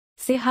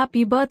Say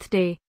happy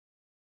birthday.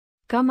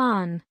 Come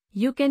on,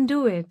 you can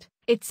do it.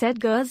 It's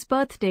Edgar's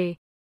birthday.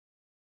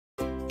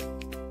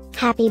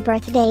 Happy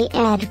birthday,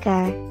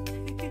 Edgar.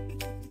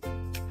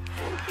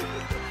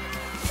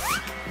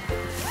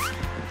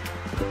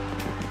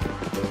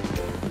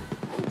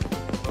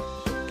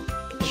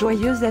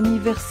 Joyeux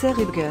anniversaire,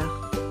 Edgar.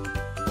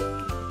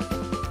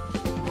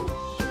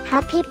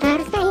 Happy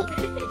birthday,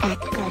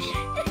 Edgar.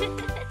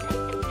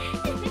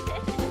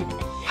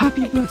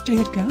 Happy birthday,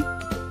 Edgar.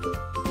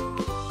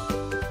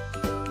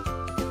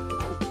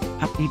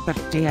 Happy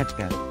birthday,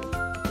 Edgar.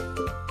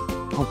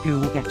 Hope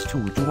you get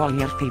to do all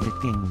your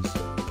favorite things.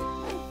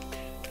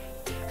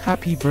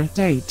 Happy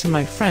birthday to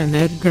my friend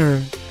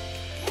Edgar.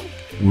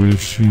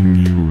 Wishing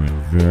you a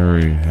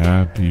very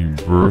happy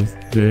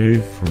birthday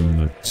from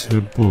the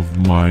tip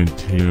of my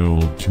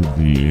tail to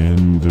the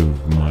end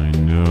of my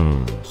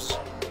nose.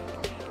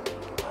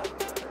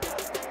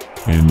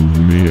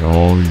 And may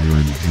all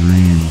your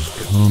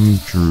dreams come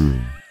true.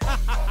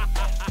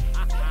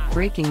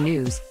 Breaking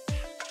news.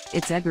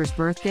 It's Edgar's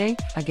birthday,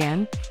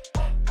 again?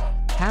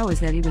 How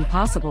is that even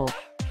possible?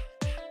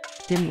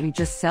 Didn't we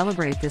just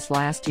celebrate this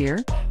last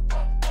year?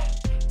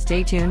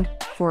 Stay tuned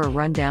for a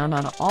rundown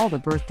on all the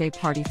birthday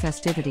party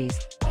festivities.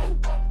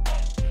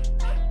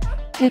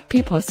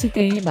 Happy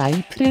birthday,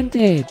 my friend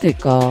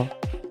Edgar.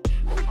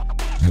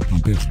 Happy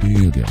birthday,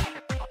 Edgar.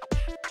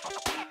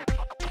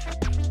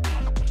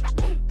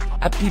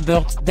 Happy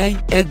birthday,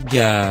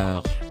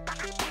 Edgar.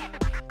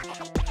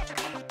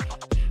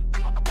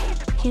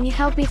 Can you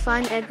help me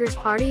find Edgar's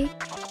party?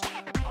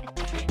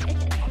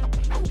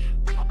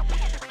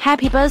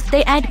 Happy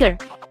birthday, Edgar.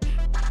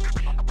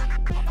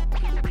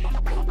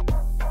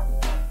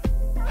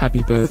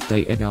 Happy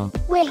birthday, Edgar.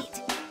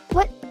 Wait,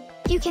 what?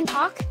 You can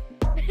talk?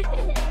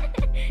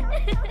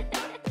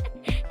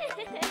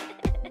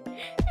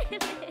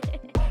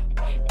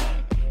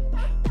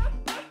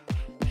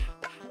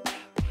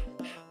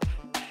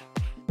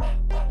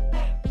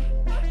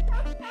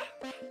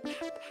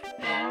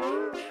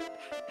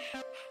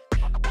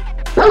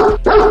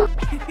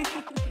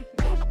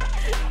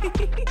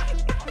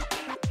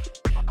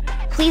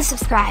 Please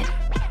subscribe,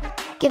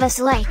 give us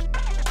a like,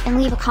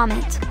 and leave a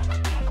comment.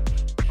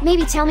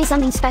 Maybe tell me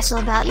something special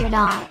about your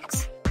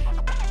dogs.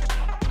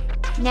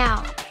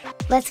 Now,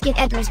 let's get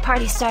Edgar's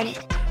party started.